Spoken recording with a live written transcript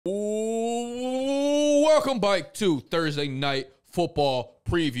Welcome back to Thursday Night Football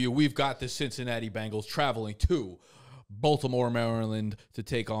Preview. We've got the Cincinnati Bengals traveling to Baltimore, Maryland to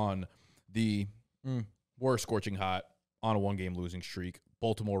take on the scorching hot on a one-game losing streak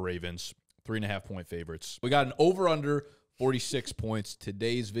Baltimore Ravens, 3.5-point favorites. We got an over-under 46 points.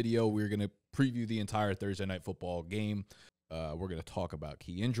 Today's video, we're going to preview the entire Thursday Night Football game. We're going to talk about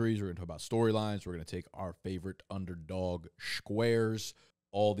key injuries. We're going to talk about storylines. We're going to take our favorite underdog squares,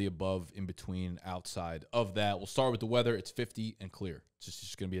 all the above, in between, outside of that. We'll start with the weather. It's 50 and clear. It's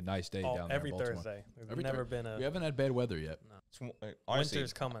just going to be a nice day down there every in Baltimore. Thursday. We haven't had bad weather yet. No. Honestly,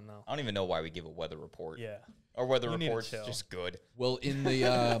 winter's coming, though. I don't even know why we give a weather report. Yeah. Our weather report's just good. Well, in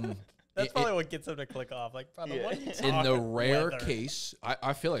the That's probably what gets them to click off. Like, brother, what are you talking in the rare weather? case,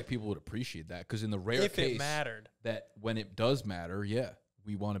 I feel like people would appreciate that, because in the rare If case it mattered, that when it does matter, yeah,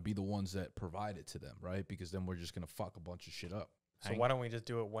 we want to be the ones that provide it to them, right? Because then we're just going to fuck a bunch of shit up. so why don't we just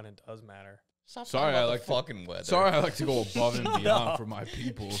do it when it does matter? Stop Sorry, talking about I the like fucking weather. Sorry, I like to go above and beyond for my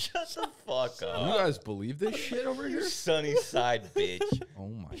people. Shut the fuck You up. guys believe this shit over You here? sunny side bitch. Oh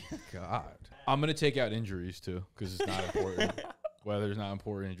my god! I'm gonna take out injuries too, because it's not important. Weather's not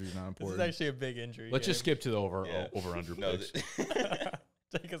important. Injuries not This important. is actually a big injury. Let's just skip to the over under No, picks.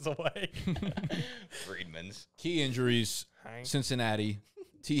 Take us away. Friedman's. Key injuries: Hank. Cincinnati,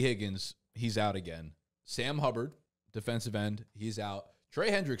 T. Higgins, he's out again. Sam Hubbard, defensive end, he's out. Trey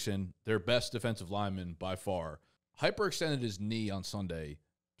Hendrickson, their best defensive lineman by far, hyperextended his knee on Sunday.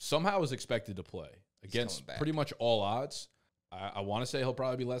 Somehow is expected to play against pretty much all odds. I want to say he'll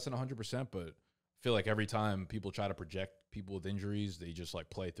probably be less than 100%, but I feel like every time people try to project people with injuries, they just like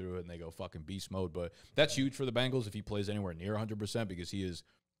play through it and they go fucking beast mode. But that's huge for the Bengals if he plays anywhere near 100%, because he is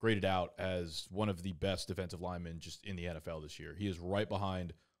graded out as one of the best defensive linemen just in the NFL this year. He is right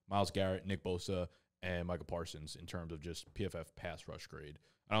behind Myles Garrett, Nick Bosa, and Michael Parsons in terms of just PFF pass rush grade.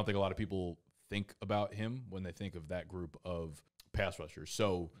 I don't think a lot of people think about him when they think of that group of pass rushers.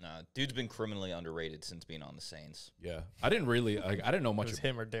 So, Nah, dude's been criminally underrated since being on the Saints. yeah, I didn't know It much. was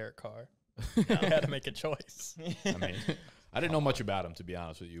him or Derek Carr. You had to make a choice. I mean, I didn't know much about him, to be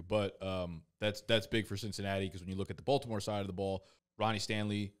honest with you. But that's big for Cincinnati, because when you look at the Baltimore side of the ball, Ronnie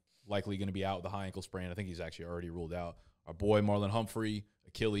Stanley likely going to be out with a high ankle sprain. I think he's actually already ruled out. Our boy Marlon Humphrey,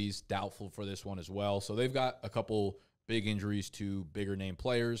 Achilles, doubtful for this one as well. So they've got a couple big injuries to bigger name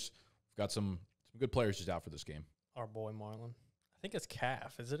players. We've got some good players just out for this game. Our boy Marlon. I think it's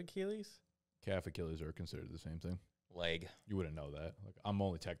calf. Is it Achilles? Calf, Achilles are considered the same thing. Leg. You wouldn't know that. Like, I'm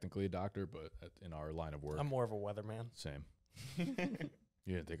only technically a doctor, but in our line of work, I'm more of a weatherman. same.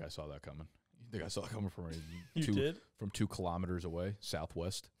 You didn't think I saw that coming? You think I saw it coming from You did? from 2 kilometers away,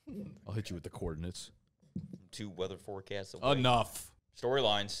 southwest? I'll hit you with the coordinates. 2 weather forecasts away. Enough.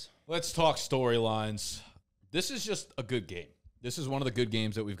 Storylines. Let's talk storylines. This is just a good game. This is one of the good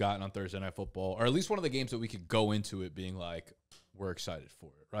games that we've gotten on Thursday Night Football, or at least one of the games that we could go into it being like, we're excited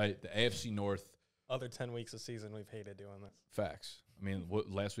for it, right? The AFC North. Other 10 weeks of season, we've hated doing this. Facts. I mean,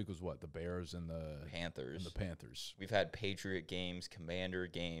 last week was what? The Bears and the Panthers. We've had Patriot games, Commander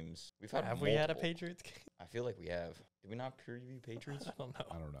games. Have we had a Patriots game? I feel like we have. Did we not preview Patriots? I don't know.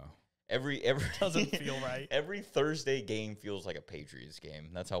 I don't know. Every Doesn't feel right. Every Thursday game feels like a Patriots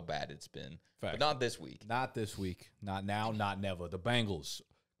game. That's how bad it's been. Fact. But not this week. Not this week. Not now, not never. The Bengals,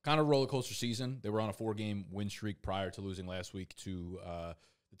 kind of roller coaster season. They were on a 4-game win streak prior to losing last week to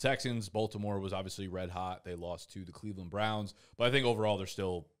the Texans. Baltimore was obviously red hot. They lost to the Cleveland Browns. But I think overall they're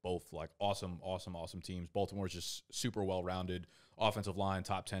still both like awesome teams. Baltimore's just super well-rounded. Offensive line,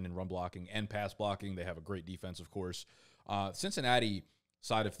 top 10 in run blocking and pass blocking. They have a great defense, of course. Cincinnati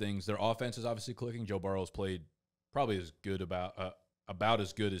side of things, their offense is obviously clicking. Joe Burrow's played probably as good about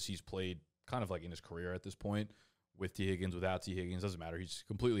as good as he's played kind of like in his career at this point, with T. Higgins, without T. Higgins, doesn't matter. He's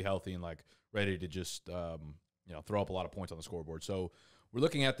completely healthy and like ready to just throw up a lot of points on the scoreboard. So we're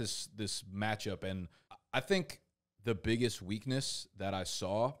looking at this matchup, and I think the biggest weakness that I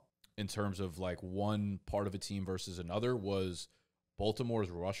saw in terms of like one part of a team versus another was Baltimore's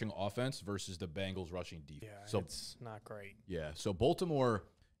rushing offense versus the Bengals' rushing defense. Yeah, so it's not great. Yeah, so Baltimore,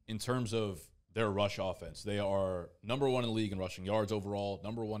 in terms of their rush offense, they are number 1 in the league in rushing yards overall,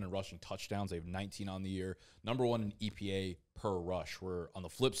 number 1 in rushing touchdowns. They have 19 on the year, number 1 in EPA per rush. Where on the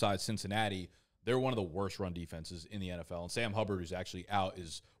flip side, Cincinnati, they're one of the worst run defenses in the NFL. And Sam Hubbard, who's actually out,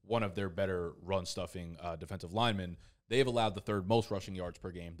 is one of their better run-stuffing defensive linemen. They've allowed the 3rd most rushing yards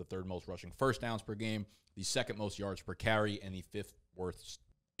per game, the 3rd most rushing first downs per game, the 2nd most yards per carry, and the 5th worst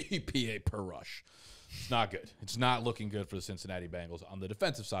EPA per rush. It's not good. It's not looking good for the Cincinnati Bengals on the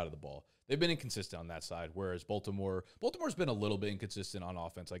defensive side of the ball. They've been inconsistent on that side, whereas Baltimore's been a little bit inconsistent on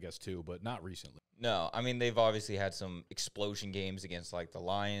offense, I guess, too, but not recently. No, I mean, they've obviously had some explosion games against, like, the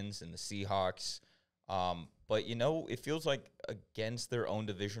Lions and the Seahawks. But, it feels like against their own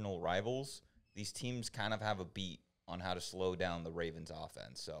divisional rivals, these teams kind of have a beat on how to slow down the Ravens'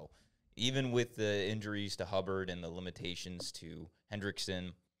 offense. So even with the injuries to Hubbard and the limitations to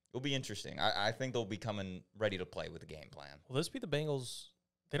Hendrickson, it'll be interesting. I think they'll be coming ready to play with a game plan. Will this be the Bengals?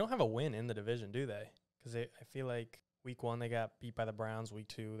 They don't have a win in the division, do they? Because I feel like week 1 they got beat by the Browns. Week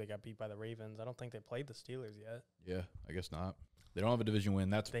 2 they got beat by the Ravens. I don't think they played the Steelers yet. Yeah, I guess not. They don't have a division win.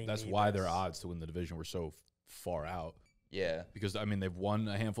 That's why their odds to win the division were so far out. Yeah. Because, I mean, they've won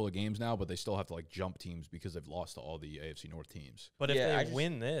a handful of games now, but they still have to, jump teams because they've lost to all the AFC North teams. But if they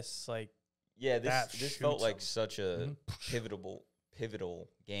win this, this felt like such a pivotal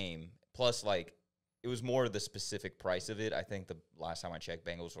game. Plus, it was more the specific price of it. I think the last time I checked,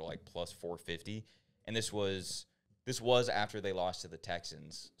 Bengals were plus 450, and this was after they lost to the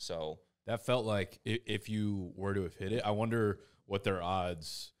Texans. So that felt like if you were to have hit it, I wonder what their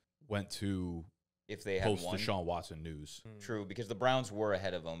odds went to if they had post won. Deshaun Watson news. True, because the Browns were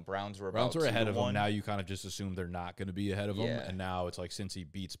ahead of them. Browns were ahead of them. Now you kind of just assume they're not going to be ahead of them, and now it's like since he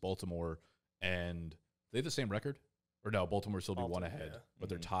beats Baltimore, and they have the same record, or no, Baltimore will still be one ahead, but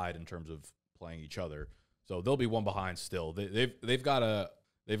they're tied in terms of playing each other, so they'll be one behind still. They've got a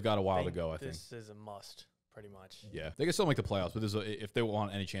while to go. I think this is a must, pretty much. Yeah, they can still make the playoffs, but if they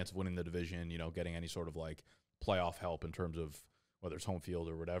want any chance of winning the division, getting any sort of playoff help in terms of whether it's home field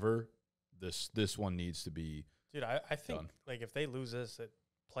or whatever, this one needs to be. Dude, I think done. If they lose this,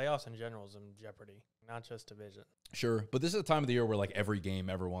 playoffs in general is in jeopardy, not just division. Sure, but this is the time of the year where every game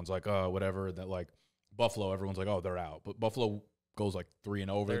everyone's whatever, that Buffalo, everyone's oh, they're out, but Buffalo goes 3-0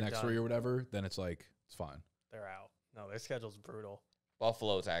 over the next done. 3 or whatever, then it's it's fine. They're out. No, their schedule's brutal.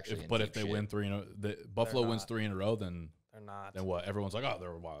 Buffalo's actually if they win 3-0, Buffalo wins 3 in a row, then they're not. Then what? Everyone's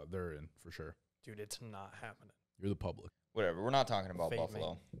they're in for sure. Dude, it's not happening. You're the public. Whatever. We're not talking about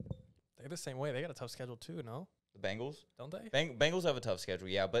Buffalo. They're the same way. They got a tough schedule too, no? The Bengals? Don't they? Bengals have a tough schedule,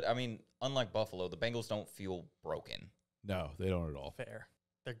 yeah. But, I mean, unlike Buffalo, the Bengals don't feel broken. No, they don't at all. Fair.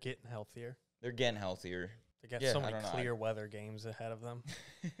 They're getting healthier. They're getting healthier. They got so many clear weather games ahead of them.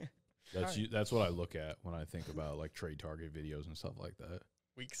 That's what I look at when I think about trade target videos and stuff like that.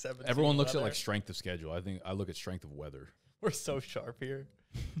 Week 7. Everyone looks at strength of schedule. I think I look at strength of weather. We're so sharp here.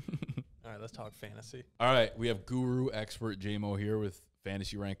 All right, let's talk fantasy. All right, we have guru expert JMO here with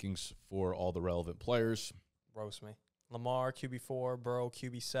fantasy rankings for all the relevant players. Roast me. Lamar QB4, Burrow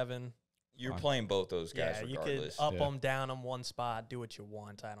QB7. You're playing both those guys regardless. You could up them, down them, one spot, do what you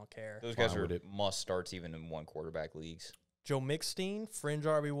want. I don't care. Those guys are must starts even in one quarterback leagues. Joe Mixon, fringe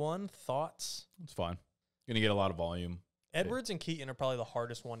RB1. Thoughts? It's fine. Going to get a lot of volume. Edwards and Keaton are probably the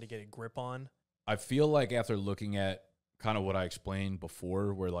hardest one to get a grip on. I feel like after looking at kind of what I explained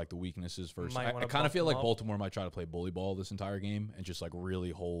before, where the weaknesses versus, I kind of feel like Baltimore might try to play bully ball this entire game and just really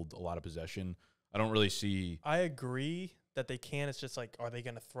hold a lot of possession. I don't really see. I agree that they can. It's just are they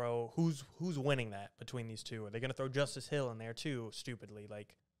going to throw? Who's winning that between these two? Are they going to throw Justice Hill in there too? Stupidly,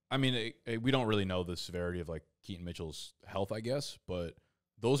 I mean, we don't really know the severity of Keaton Mitchell's health, I guess, but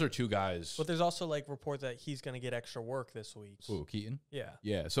those are two guys. But there's also reports that he's going to get extra work this week. Ooh, Keaton? Yeah.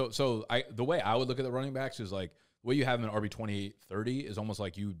 Yeah. So the way I would look at the running backs is the way you have him in RB 28-30 is almost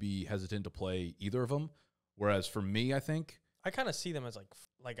you would be hesitant to play either of them. Whereas for me, I think I kind of see them as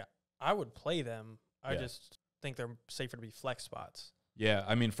I would play them. I just think they're safer to be flex spots. Yeah.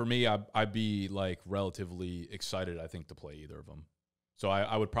 I mean, for me, I'd be relatively excited, I think, to play either of them. So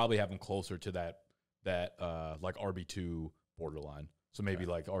I would probably have them closer to that RB2 borderline. So maybe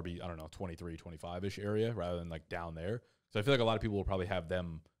RB, I don't know, 23, 25-ish area rather than down there. So I feel like a lot of people will probably have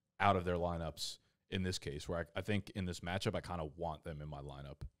them out of their lineups in this case, where I think in this matchup, I kind of want them in my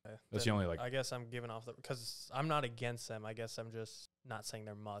lineup. Okay. That's the only I guess I'm giving off because I'm not against them. I guess I'm just not saying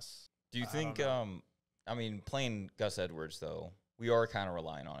they're must. Do you think, I mean, playing Gus Edwards, though, we are kind of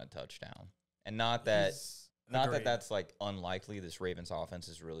relying on a touchdown. And not that that's unlikely. This Ravens offense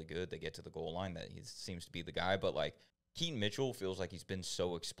is really good. They get to the goal line. That he seems to be the guy. But Keaton Mitchell feels like he's been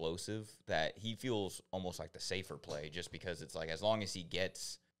so explosive that he feels almost like the safer play, just because it's as long as he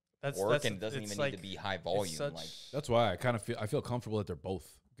gets work and doesn't even need to be high volume. That's why I feel comfortable that they're both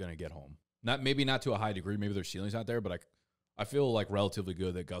gonna get home. Maybe not to a high degree. Maybe their ceiling's not there, but I feel relatively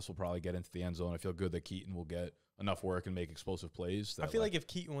good that Gus will probably get into the end zone. I feel good that Keaton will get enough work and make explosive plays. I feel if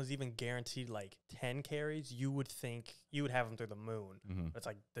Keaton was even guaranteed 10 carries, you would think you would have him through the moon. Mm-hmm. It's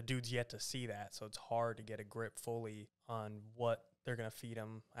the dude's yet to see that, so it's hard to get a grip fully on what they're going to feed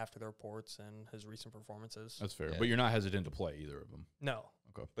him after the reports and his recent performances. That's fair, but you're not hesitant to play either of them. No.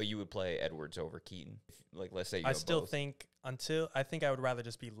 Okay. But you would play Edwards over Keaton. Let's say I still think I think I would rather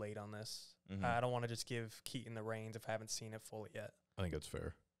just be late on this. Mm-hmm. I don't want to just give Keaton the reins if I haven't seen it fully yet. I think that's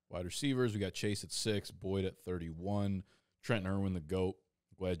fair. Wide receivers, we got Chase at 6, Boyd at 31, Trent Irwin, the GOAT.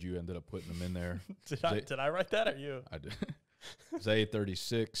 Glad you ended up putting him in there. Did I write that or you? I did. Zay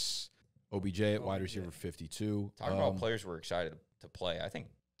 36, OBJ at wide receiver 52. Talking about players we're excited to play.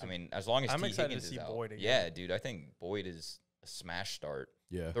 I mean, as long as I'm T. excited Higgins to see is out, Boyd again. yeah, dude, I think Boyd is a smash start.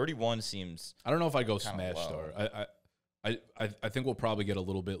 Yeah. 31 seems. I don't know if I'd go kinda smash low. start. I think we'll probably get a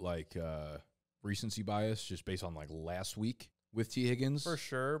little bit like recency bias just based on like last week with T. Higgins. For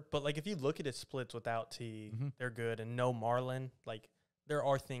sure. But, like, if you look at his splits without T, they're good. And no Marlon, like, there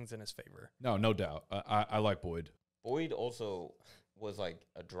are things in his favor. No doubt. I like Boyd. Boyd also was like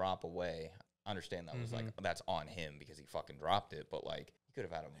a drop away. I understand that was like that's on him because he fucking dropped it, but like he could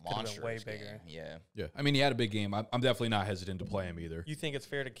have had a monstrous way game. bigger. Yeah. Yeah. I mean, he had a big game. I'm definitely not hesitant to play him either. You think it's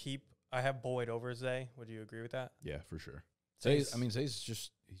fair to keep? I have Boyd over Zay. Would you agree with that? Yeah, for sure. Zay's- Zay's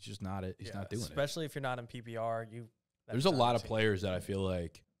just not it. He's not doing it. Especially if you're not in PPR. There's a lot of players that I feel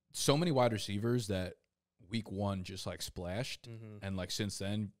like so many wide receivers that week 1 just like splashed, and like since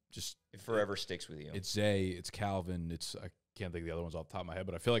then just It forever sticks with you. It's Zay, it's Calvin, I can't think of the other ones off the top of my head,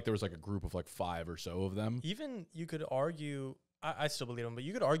 but I feel like there was like a group of like 5 or so of them. Even you could argue, I still believe him, but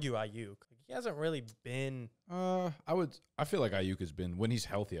you could argue Ayuk. He hasn't really been. I feel like Ayuk has been, when he's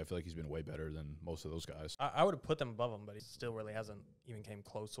healthy, I feel like he's been way better than most of those guys. I would have put them above him, but he still really hasn't even came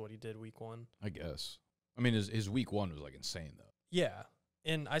close to what he did week 1. I guess. I mean, his week 1 was like insane though. Yeah,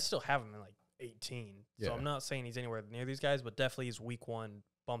 and I still have him in like 18. So Yeah. I'm not saying he's anywhere near these guys, but definitely his week 1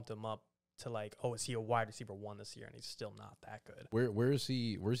 bumped him up to like, oh, is he a wide receiver 1 this year? And he's still not that good. Where's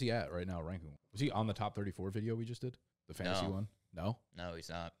he at right now ranking? Was he on the top 34 video we just did? The fantasy No. one? No? No, he's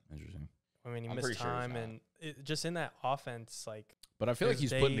not. Interesting. I mean, he I'm missed pretty sure he's time, not. and just in that offense, like, But I feel like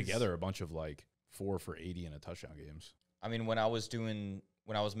There's he's putting days- together a bunch of like 4 for 80 and a touchdown games. I mean, when I was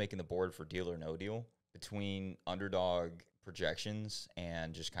making the board for Deal or No Deal, between underdog projections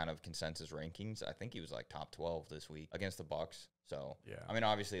and just kind of consensus rankings, I think he was like top 12 this week against the Bucks. So, yeah. I mean,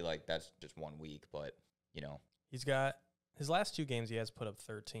 obviously, like that's just 1 week, but you know, He's got his last 2 games, he has put up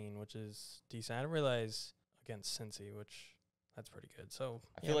 13, which is decent. I didn't realize against Cincy, which that's pretty good. So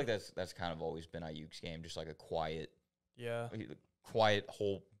I feel like that's kind of always been Ayuk's game, just like a quiet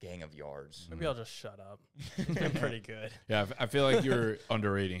whole gang of yards. Maybe I'll just shut up. He's been pretty good. Yeah, I feel like you're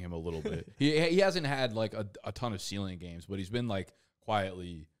underrating him a little bit. He hasn't had like a ton of ceiling games, but he's been like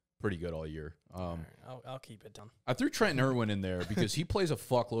quietly pretty good all year. All right, I'll keep it down. I threw Trent Irwin in there because he plays a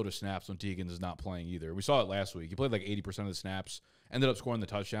fuckload of snaps when T. Higgins is not playing either. We saw it last week. He played like 80% of the snaps, ended up scoring the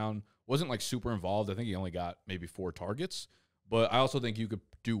touchdown. Wasn't like super involved. I think he only got maybe 4 targets. But I also think you could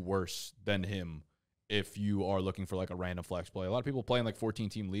do worse than him if you are looking for like a random flex play. A lot of people play in like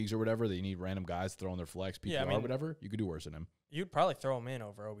 14-team leagues or whatever. They need random guys to throw in their flex, PPR, or whatever. You could do worse than him. You'd probably throw him in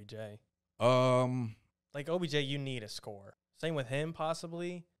over OBJ. Like OBJ, you need a score. Same with him,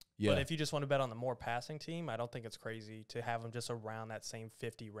 possibly. Yeah. But if you just want to bet on the more passing team, I don't think it's crazy to have him just around that same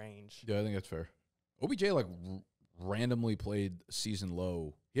 50 range. Yeah, I think that's fair. OBJ like randomly played season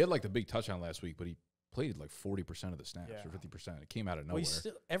low. He had like the big touchdown last week, but he played like 40% of the snaps or 50%. It came out of nowhere.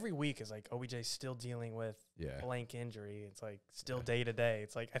 Every week is like OBJ's still dealing with blank injury. It's like still day to day.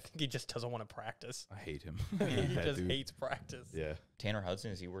 It's like I think he just doesn't want to practice. I hate him. He just hates practice. Yeah. Tanner Hudson,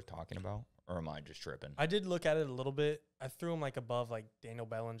 is he worth talking about? Or am I just tripping? I did look at it a little bit. I threw him like above like Daniel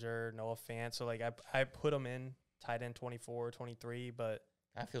Bellinger, Noah Fant. So like I put him in tight end 24, 23, but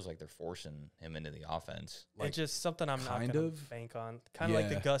That feels like they're forcing him into the offense. Like, it's just something I'm not going to bank on. Kind of like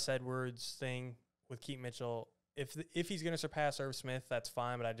the Gus Edwards thing with Keith Mitchell. If he's going to surpass Irv Smith, that's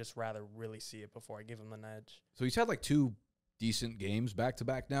fine, but I'd just rather really see it before I give him an edge. So he's had like 2 decent games back to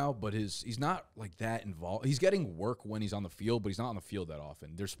back now, but he's not like that involved. He's getting work when he's on the field, but he's not on the field that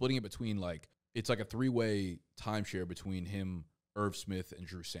often. They're splitting it between like, it's like a 3-way timeshare between him, Irv Smith, and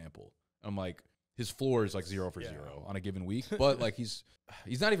Drew Sample. I'm like, his floor is like 0 for 0 on a given week, but like he's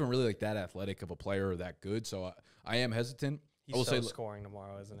not even really like that athletic of a player or that good. So I am hesitant. He's I will say scoring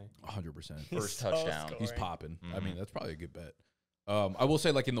tomorrow, isn't he? 100%. First touchdown. He's popping. Mm-hmm. I mean, that's probably a good bet. I will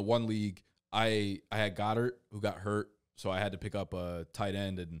say, like in the one league, I had Goddard who got hurt, so I had to pick up a tight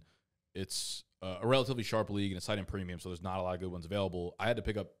end, and it's a relatively sharp league, and it's tight end premium, so there's not a lot of good ones available. I had to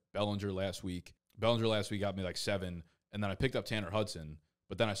pick up Bellinger last week. Bellinger last week got me like 7, and then I picked up Tanner Hudson,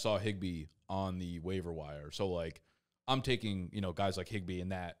 but then I saw Higbee on the waiver wire. So like, I'm taking guys like Higbee in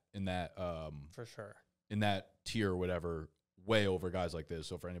that for sure in that tier or whatever, way over guys like this.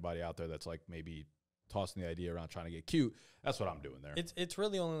 So for anybody out there that's like maybe tossing the idea around trying to get cute, that's what I'm doing there. It's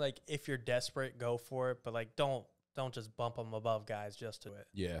really only like if you're desperate, go for it, but like don't don't just bump him above guys just to it.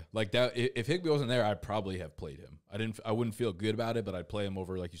 Yeah, like that. If Higbee wasn't there, I'd probably have played him. I wouldn't feel good about it, but I'd play him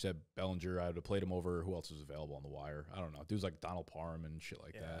over, like you said, Bellinger. I would have played him over who else was available on the wire. I don't know. Dudes like Donald Parham and shit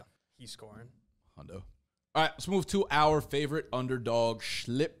like that. He's scoring. Hundo. All right, let's move to our favorite underdog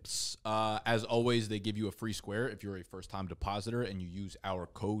schlips. As always, they give you a free square if you're a first-time depositor and you use our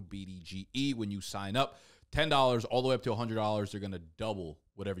code BDGE when you sign up. $10 all the way up to $100. They're going to double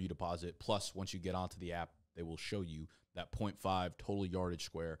whatever you deposit. Plus, once you get onto the app, they will show you that 0.5 total yardage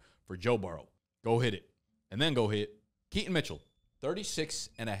square for Joe Burrow. Go hit it. And then go hit Keaton Mitchell,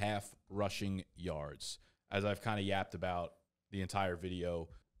 36.5 rushing yards. As I've kind of yapped about the entire video,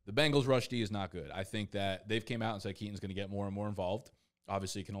 the Bengals rush D is not good. I think that they've came out and said Keaton's going to get more and more involved.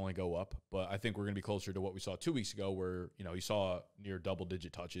 Obviously, it can only go up, but I think we're going to be closer to what we saw 2 weeks ago where, you know, he saw near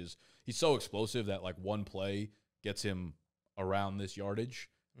double-digit touches. He's so explosive that, like, one play gets him around this yardage.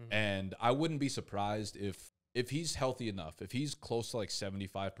 Mm-hmm. And I wouldn't be surprised if he's healthy enough, if he's close to, like,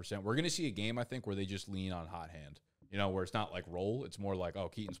 75%, we're going to see a game, I think, where they just lean on hot hand, you know, where it's not like roll. It's more like, oh,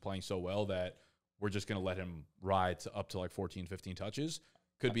 Keaton's playing so well that we're just going to let him ride to up to, like, 14, 15 touches.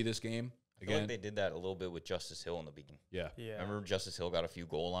 Could be this game. I feel like they did that a little bit with Justice Hill in the beginning. Yeah. Remember Justice Hill got a few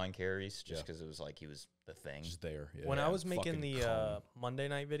goal line carries just because it was like he was the thing. Just there. Yeah. When I was making the Monday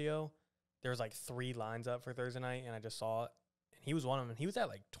night video, there was like 3 lines up for Thursday night, and I just saw it. And he was one of them. And he was at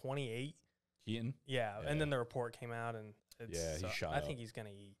like 28. Keaton? Yeah. And then the report came out, and he shot I up. think he's going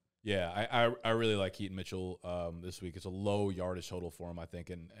to eat. Yeah, I really like Keaton Mitchell this week. It's a low yardage total for him, I think.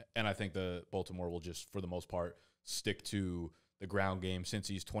 And I think the Baltimore will just, for the most part, stick to the ground game. Since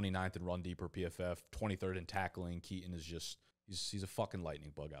he's 29th in run deep per PFF, 23rd in tackling, Keaton is just he's a fucking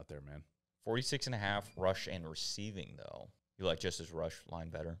lightning bug out there, man. 46.5 rush and receiving though. You like just his rush line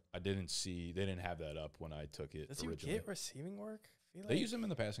better? They didn't have that up when I took it. Does originally. he get receiving work? They use him in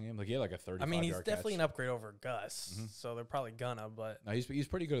the passing game. Like he had like a 35 I mean, he's yard definitely catch. an upgrade over Gus, so they're probably gonna. But no, he's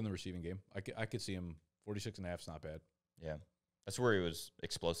pretty good in the receiving game. I could see him 46.5 is not bad. Yeah, that's where he was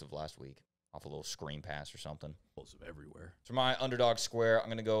explosive last week. Off a little screen pass or something. Explosive everywhere. For my underdog square, I'm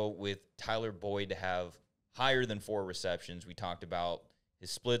going to go with Tyler Boyd to have higher than 4 receptions. We talked about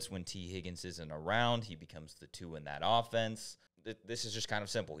his splits when T. Higgins isn't around. He becomes the 2 in that offense. This is just kind of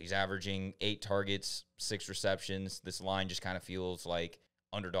simple. He's averaging 8 targets, 6 receptions. This line just kind of feels like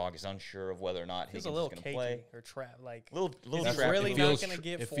underdog is unsure of whether or not Higgins is going to play. Or trap, like little he's trappy. really not going to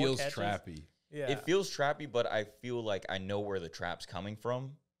get 4 feels catches. trappy. Yeah, it feels trappy, but I feel like I know where the trap's coming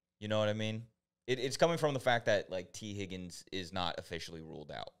from. You know what I mean? It's coming from the fact that, like, T. Higgins is not officially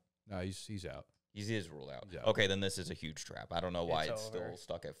ruled out. No, he's out. He is ruled out. Yeah. Okay, then this is a huge trap. I don't know why it's still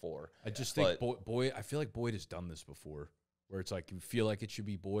stuck at 4. I just think Boyd, I feel like Boyd has done this before, where it's like you feel like it should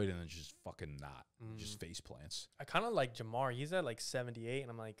be Boyd, and it's just fucking not. Just face plants. I kind of like Jamar. He's at, like, 78,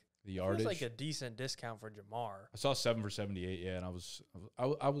 and I'm like, the yardage. Feels like a decent discount for Jamar. I saw 7 for 78, yeah, and I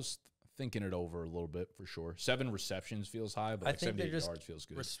was thinking it over a little bit for sure. 7 receptions feels high, but like 78 yards feels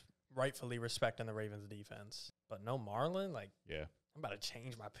good. Rightfully respecting the Ravens defense, but no Marlon. Like, yeah, I'm about to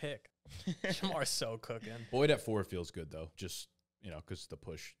change my pick. Jamar's so cooking. Boyd at 4 feels good though, just because the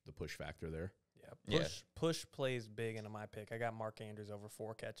push factor there. Yeah, push plays big into my pick. I got Mark Andrews over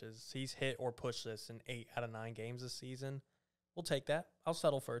 4 catches. He's hit or pushed this in 8 out of 9 games this season. We'll take that. I'll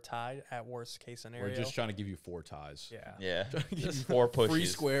settle for a tie at worst case scenario. We're just trying to give you 4 ties. Yeah. Just 4 pushes. Free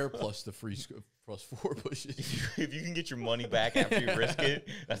square plus the free plus 4 pushes. If you can get your money back after you risk it,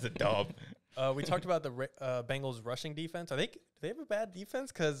 that's a dub. We talked about the Bengals rushing defense. Do they have a bad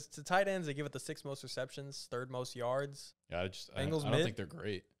defense? Because to tight ends, they give it the 6th most receptions, 3rd most yards. Yeah, I don't think they're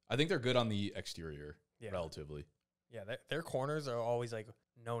great. I think they're good on the exterior, relatively. Yeah, their corners are always like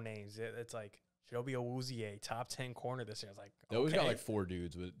no names. It's like Joby Awuzie, top 10 corner this year. I was like, they always got like 4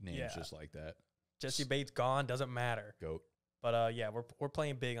 dudes with names just like that. Jesse Bates gone, doesn't matter. Goat. But we're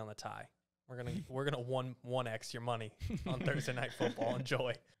playing big on the tie. We're gonna 1x your money on Thursday Night Football.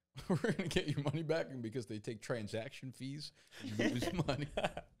 Enjoy. We're gonna get your money back, and because they take transaction fees, you lose money.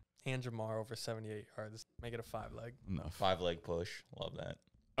 And Jamar over 78 yards. Make it a 5-leg. No, 5-leg push. Love that.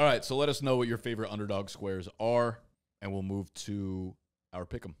 All right, so let us know what your favorite underdog squares are, and we'll move to our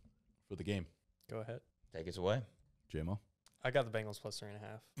pick'em for the game. Go ahead. Take us away. JMO. I got the Bengals plus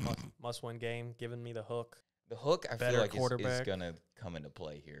 3.5. Must-win game, giving me the hook. The hook, I feel like, is going to come into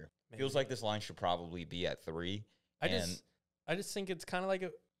play here. Maybe. Feels like this line should probably be at 3. I just think it's kind of like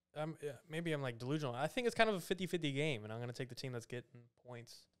maybe I'm like delusional. I think it's kind of a 50-50 game, and I'm going to take the team that's getting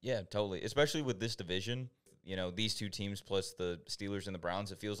points. Yeah, totally. Especially with this division, these 2 teams plus the Steelers and the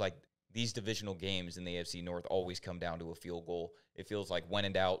Browns, it feels like these divisional games in the AFC North always come down to a field goal. It feels like when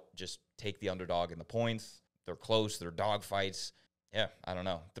in doubt, just take the underdog in the points. They're close. They're dog fights. Yeah, I don't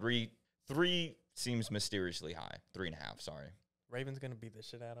know. Three seems mysteriously high. 3.5. Sorry. Ravens gonna beat the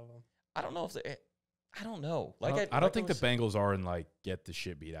shit out of them. I don't know if they. I don't know. I don't think the Bengals are in like get the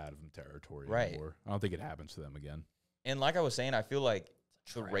shit beat out of them territory anymore. I don't think it happens to them again. And like I was saying, I feel like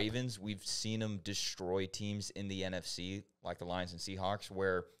the Ravens, we've seen them destroy teams in the NFC, like the Lions and Seahawks,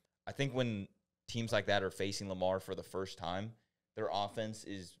 where I think when teams like that are facing Lamar for the first time, their offense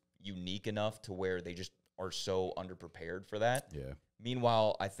is unique enough to where they just are so underprepared for that. Yeah.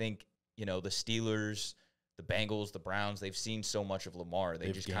 Meanwhile, I think, the Steelers, the Bengals, the Browns, they've seen so much of Lamar.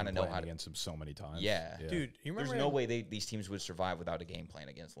 They just kind of know how to against him so many times. Yeah. Dude, you remember? There's no way these teams would survive without a game plan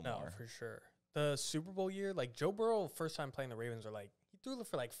against Lamar. No, for sure. The Super Bowl year, like Joe Burrow, first time playing the Ravens, are like he threw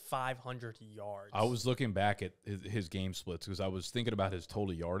for like 500 yards. I was looking back at his game splits because I was thinking about his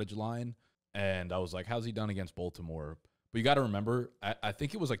total yardage line, and I was like, "How's he done against Baltimore?" But you got to remember, I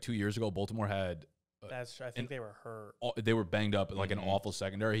think it was like 2 years ago. Baltimore had. That's true. I think they were hurt. They were banged up, like an awful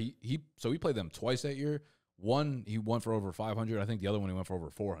secondary. So he played them twice that year. One, he went for over 500. I think the other one, he went for over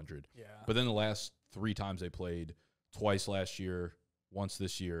 400. Yeah. But then the last 3 times they played, twice last year, once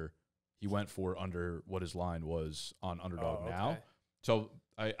this year, he went for under what his line was on underdog now. So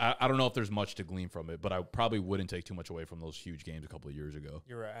I don't know if there's much to glean from it, but I probably wouldn't take too much away from those huge games a couple of years ago.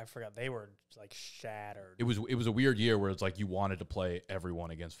 You're right. I forgot. They were like shattered. It was a weird year where it's like you wanted to play everyone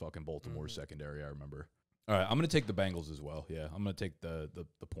against fucking Baltimore's secondary, I remember. All right, I'm going to take the Bengals as well. Yeah, I'm going to take the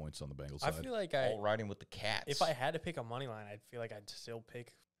points on the Bengals side. I feel like all riding with the Cats. If I had to pick a money line, I'd feel like I'd still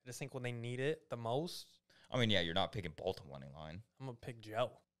pick. I just think when they need it the most. I mean, yeah, you're not picking Baltimore money line. I'm going to pick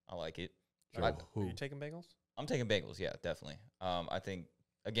Joe. I like it. Are you taking Bengals? I'm taking Bengals, yeah, definitely. I think,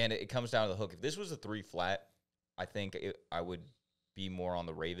 again, it comes down to the hook. If this was a 3 flat, I think I would be more on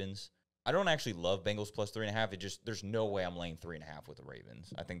the Ravens. I don't actually love Bengals plus 3.5. There's no way I'm laying 3.5 with the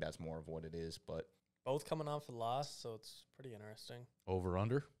Ravens. I think that's more of what it is, but. Both coming off a loss, so it's pretty interesting. Over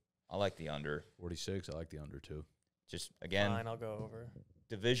under? I like the under. 46, I like the under too. Just, again. Fine, I'll go over.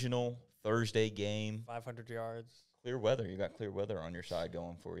 Divisional, Thursday game. 500 yards. Clear weather. You got clear weather on your side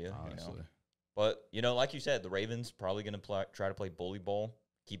going for you. Honestly. But, like you said, the Ravens probably going to try to play bully ball,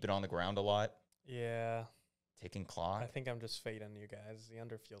 keep it on the ground a lot. Yeah. Ticking clock. I think I'm just fading you guys. The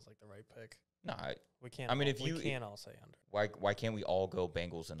under feels like the right pick. No, we can't. I mean, we can't all say under. Why can't we all go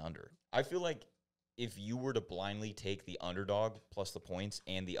Bengals and under? I feel like if you were to blindly take the underdog plus the points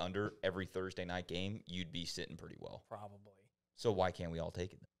and the under every Thursday night game, you'd be sitting pretty well. Probably. So why can't we all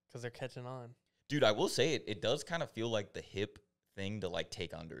take it? Because they're catching on. Dude, I will say it does kind of feel like the hip thing to like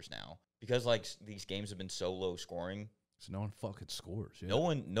take unders now because like these games have been so low scoring. So no one fucking scores. Yeah.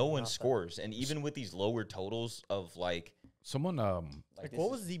 No one scores, and even with these lower totals of like someone like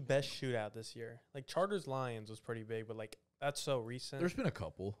what was the best shootout this year? Like Chargers Lions was pretty big, but like that's so recent. There's been a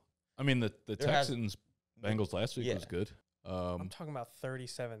couple. I mean the Texans Bengals last week was good. I'm talking about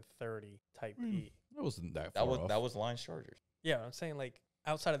 37-30 type beat. That wasn't that far off. That was Lions Chargers. Yeah, I'm saying like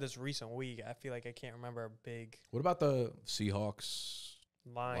outside of this recent week, I feel like I can't remember a big. What about the Seahawks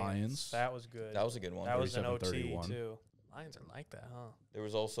Lions? That was good. That was a good one. That was an OT 31. too. Lions are like that, huh? There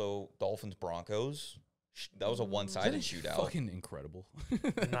was also Dolphins Broncos. That was a one-sided shootout. Fucking incredible.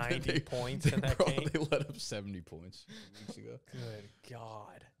 90 points in that game. They let up 70 points weeks ago. Good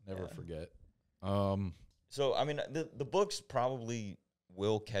God. Never forget. So, I mean, the books probably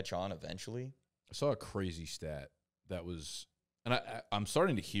will catch on eventually. I saw a crazy stat that was, and I'm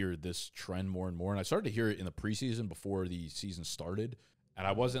starting to hear this trend more and more, and I started to hear it in the preseason before the season started, and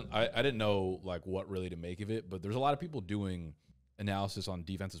I didn't know, like, what really to make of it, but there's a lot of people doing analysis on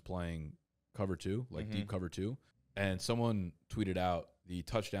defenses playing cover 2, like deep cover 2, and someone tweeted out the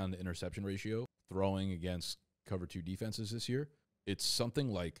touchdown to interception ratio throwing against cover 2 defenses this year. It's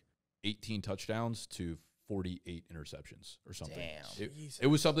something like 18 touchdowns to 48 interceptions or something. Damn. It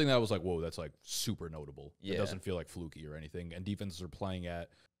was something that was like, whoa, that's like super notable. Yeah. It doesn't feel like fluky or anything. And defenses are playing at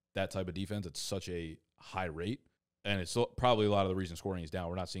that type of defense at such a high rate. And it's probably a lot of the reason scoring is down.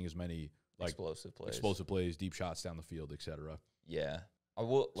 We're not seeing as many like explosive plays, deep shots down the field, etc. Yeah. I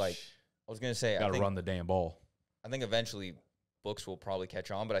was going to say, got to run the damn ball. I think eventually books will probably catch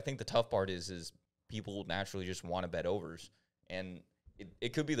on, but I think the tough part is people naturally just want to bet overs. And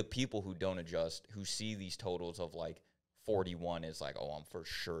it could be the people who don't adjust, who see these totals of like 41 is like, oh, I'm for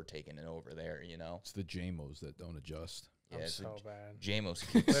sure taking it over there, you know? It's the JMOs that don't adjust. Yeah, I'm so bad. JMOs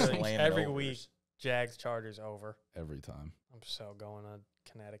keep slamming every overs. week, Jags, Chargers over. Every time. I'm so going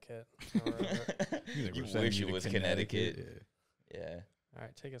to Connecticut. You wish it was Connecticut. Yeah. All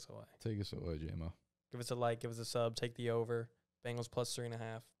right, take us away. Take us away, JMO. Give us a like, give us a sub, take the over. Bengals plus 3.5.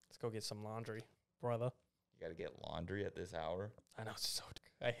 Let's go get some laundry, brother. You got to get laundry at this hour. I know, it's so.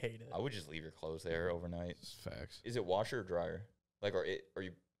 I hate it. I would just leave your clothes there overnight. It's facts. Is it washer or dryer? Like, are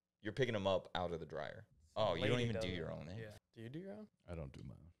you You're picking them up out of the dryer. Oh, you don't even do your own. Yeah. Do you do your own? I don't do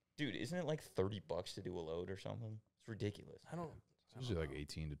mine. Dude, isn't it like $30 to do a load or something? It's ridiculous. It's usually like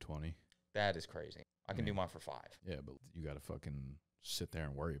 18 to 20. That is crazy. I can do mine for $5. Yeah, but you got to fucking sit there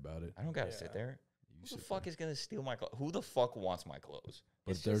and worry about it. I don't got to sit there. Who the fuck there. is going to steal my clothes? Who the fuck wants my clothes?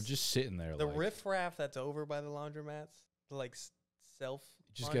 But they're just sitting there. The like, riffraff that's over by the laundromats, the like self.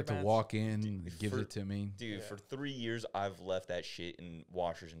 You just get to walk in, give it to me. Dude, for 3 years, I've left that shit in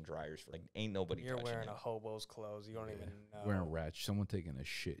washers and dryers. For like, ain't nobody You're touching wearing it. a hobo's clothes. You don't even know. Wearing ratch. Someone taking a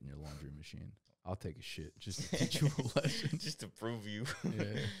shit in your laundry machine. I'll take a shit just to teach you a lesson. Just to prove you. Yeah.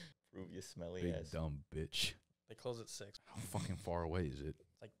 Prove you smelly Big ass. dumb bitch. They close at 6. How fucking far away is it?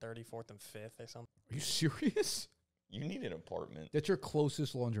 It's like 34th and 5th or something. Are you serious? You need an apartment. That's your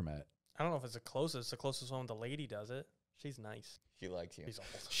closest laundromat. I don't know if it's the closest. The closest one, the lady does it. She's nice. She likes you. She's old.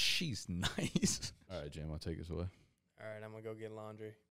 She's nice. All right, Jam, I'll take us away. All right, I'm going to go get laundry.